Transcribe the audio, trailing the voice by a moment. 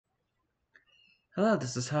Hello,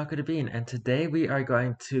 this is Haku the Bean, and today we are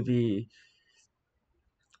going to be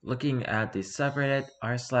looking at the subreddit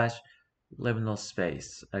r/liminal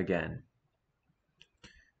space again.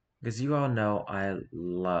 Because you all know I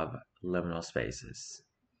love liminal spaces.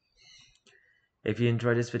 If you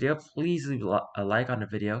enjoyed this video, please leave a like on the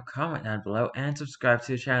video, comment down below, and subscribe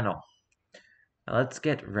to the channel. Now let's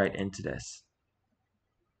get right into this.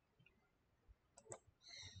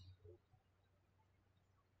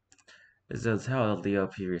 This is the hotel the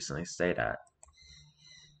OP recently stayed at.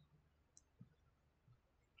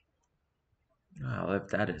 Well, if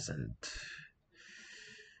that isn't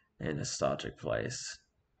a nostalgic place.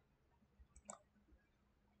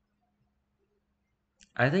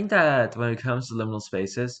 I think that when it comes to liminal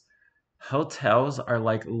spaces, hotels are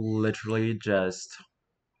like literally just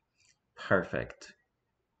perfect.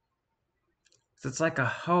 It's like a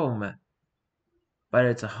home, but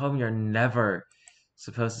it's a home you're never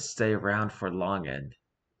supposed to stay around for long in.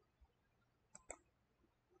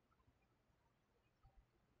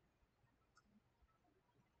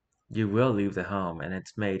 You will leave the home, and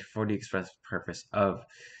it's made for the express purpose of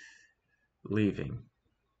leaving.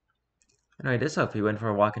 Anyway, this hope he went for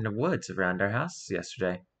a walk in the woods around our house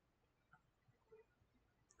yesterday.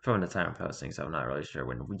 From the time I'm posting, so I'm not really sure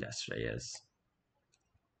when yesterday is.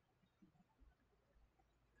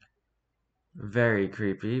 Very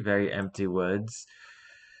creepy, very empty woods.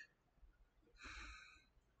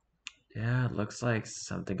 Yeah, it looks like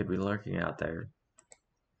something could be lurking out there.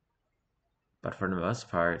 But for the most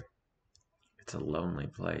part, it's a lonely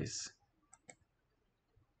place.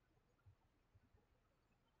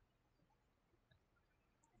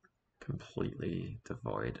 Completely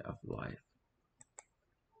devoid of life.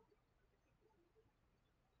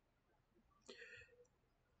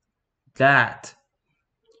 That.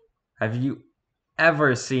 Have you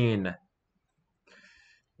ever seen?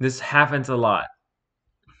 This happens a lot.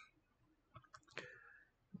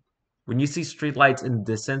 When you see streetlights in the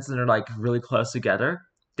distance and they're like really close together,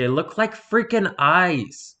 they look like freaking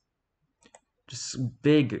eyes. Just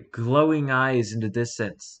big glowing eyes in the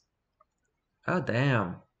distance. Oh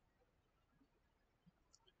damn.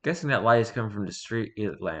 Guessing that light is coming from the street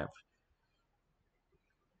lamp.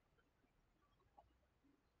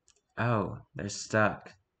 Oh, they're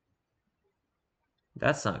stuck.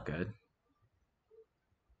 That's not good.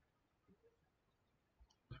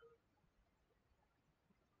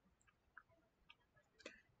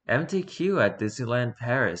 Empty queue at Disneyland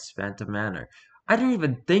Paris, Phantom Manor. I didn't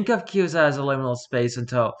even think of queues as a liminal space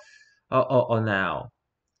until now.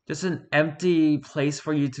 Just an empty place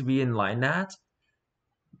for you to be in line at?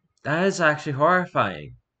 That is actually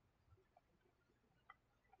horrifying.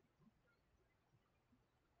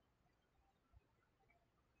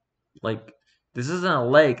 Like, this isn't a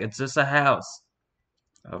lake, it's just a house.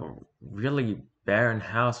 A really barren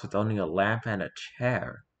house with only a lamp and a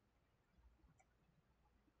chair.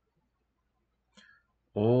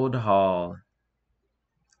 Old hall.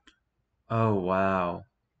 Oh, wow.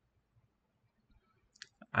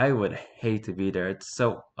 I would hate to be there. It's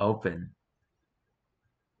so open.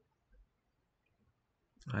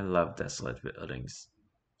 I love desolate buildings.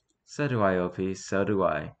 So do I, OP. So do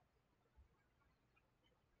I.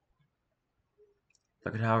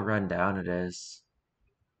 Look at how run down it is.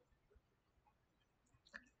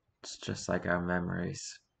 It's just like our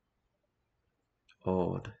memories.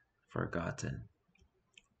 Old, forgotten,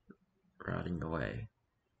 rotting away.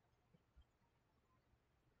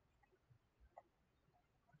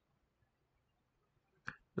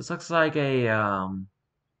 This looks like a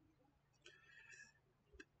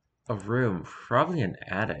room, probably an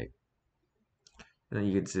attic. And then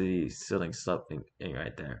you can see ceiling sloping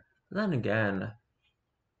right there. And then again,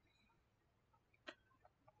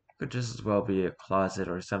 could just as well be a closet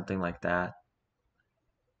or something like that.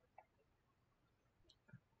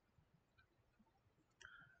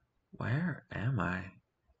 Where am I?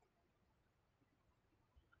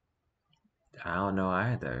 I don't know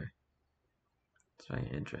either. It's very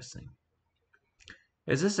interesting.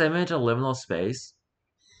 Is this image a liminal space?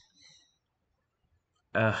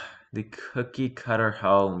 Ugh, the cookie cutter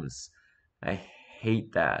homes. I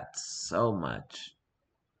hate that so much.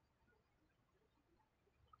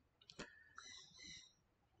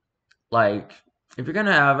 Like, if you're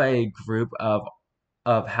gonna have a group of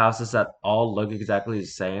houses that all look exactly the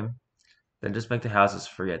same, then just make the houses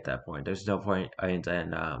free at that point. There's no point in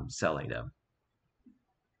selling them.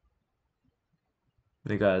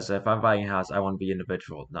 Because if I'm buying a house, I want to be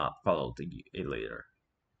individual, not follow a leader.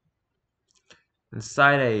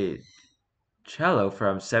 Inside a cello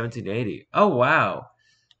from 1780. Oh wow!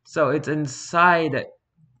 So it's inside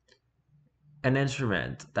an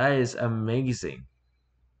instrument. That is amazing.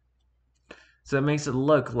 So it makes it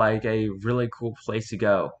look like a really cool place to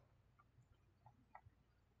go.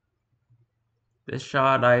 This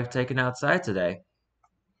shot I've taken outside today.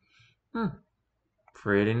 Hmm,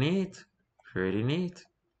 pretty neat. Pretty neat.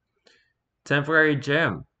 Temporary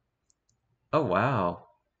gym. Oh wow.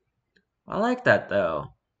 I like that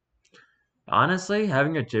though. Honestly,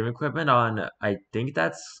 having your gym equipment on I think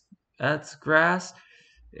that's grass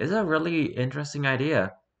is a really interesting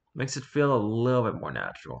idea. Makes it feel a little bit more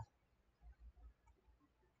natural.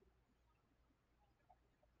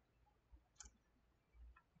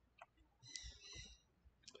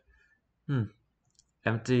 Hmm.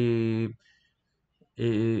 Empty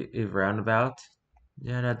roundabout.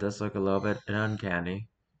 Yeah, that does look a little bit uncanny.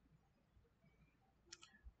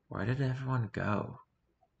 Where did everyone go?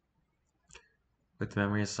 With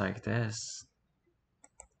memories like this,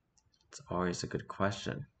 it's always a good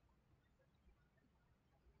question.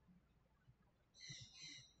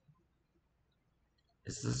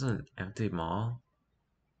 Is this an empty mall?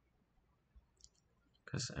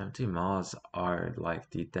 Because empty malls are like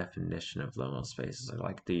the definition of liminal spaces. They're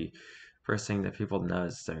like the first thing that people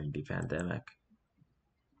noticed during the pandemic,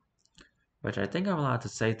 which I think I'm allowed to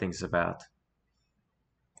say things about.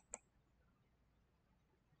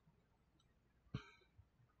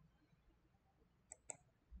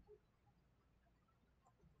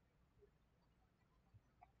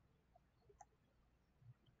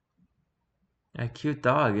 A cute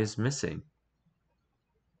dog is missing.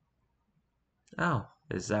 Oh,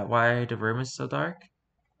 is that why the room is so dark?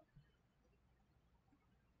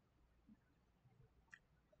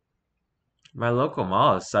 My local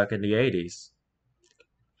mall is stuck in the 80s.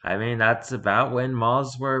 I mean, that's about when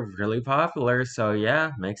malls were really popular, so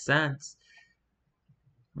yeah, makes sense.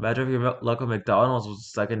 Imagine if your local McDonald's was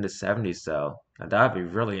stuck in the 70s, though. Now, that'd be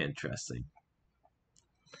really interesting.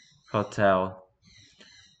 Hotel.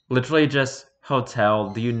 Literally just hotel.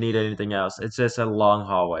 Do you need anything else? It's just a long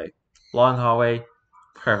hallway. Long hallway,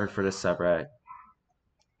 perfect for the subreddit.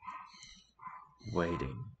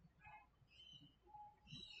 Waiting.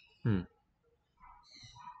 Hmm.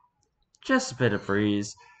 Just a bit of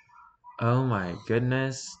breeze. Oh my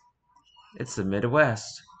goodness. It's the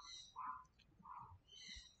Midwest.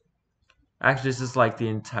 Actually, this is like the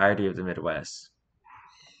entirety of the Midwest.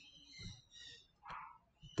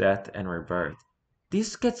 Death and rebirth.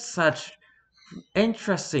 These get such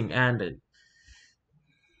interesting and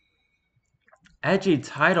edgy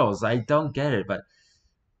titles. I don't get it, but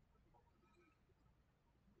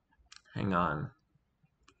hang on.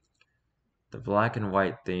 The black and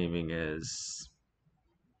white theming is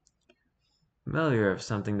familiar of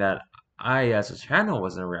something that I as a channel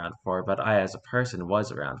wasn't around for, but I as a person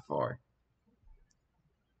was around for.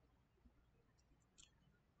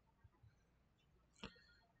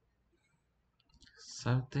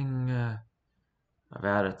 Something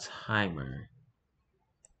about a timer.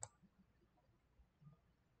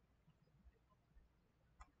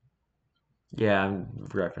 Yeah, I'm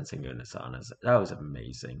referencing Unisana's. That was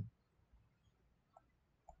amazing.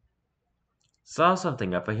 Saw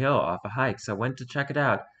something up a hill off a hike, so went to check it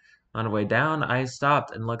out. On the way down, I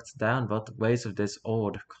stopped and looked down both ways of this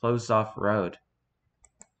old, closed-off road.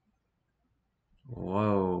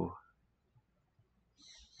 Whoa.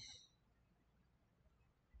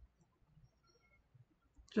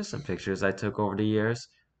 Just some pictures I took over the years.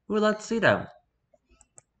 Who would like to see them?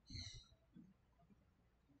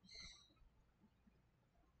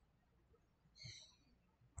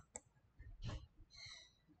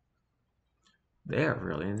 They are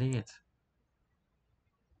really neat.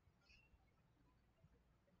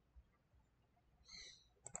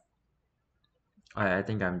 Alright, I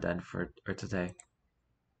think I'm done for today.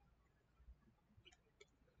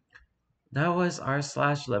 That was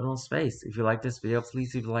r/liminal space. If you like this video,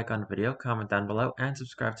 please leave a like on the video, comment down below, and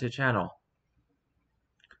subscribe to the channel.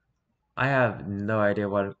 I have no idea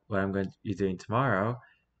what I'm going to be doing tomorrow.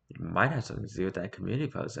 It might have something to do with that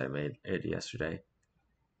community post I made yesterday.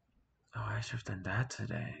 Oh, I should have done that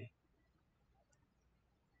today.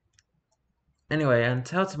 Anyway,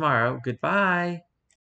 until tomorrow, goodbye!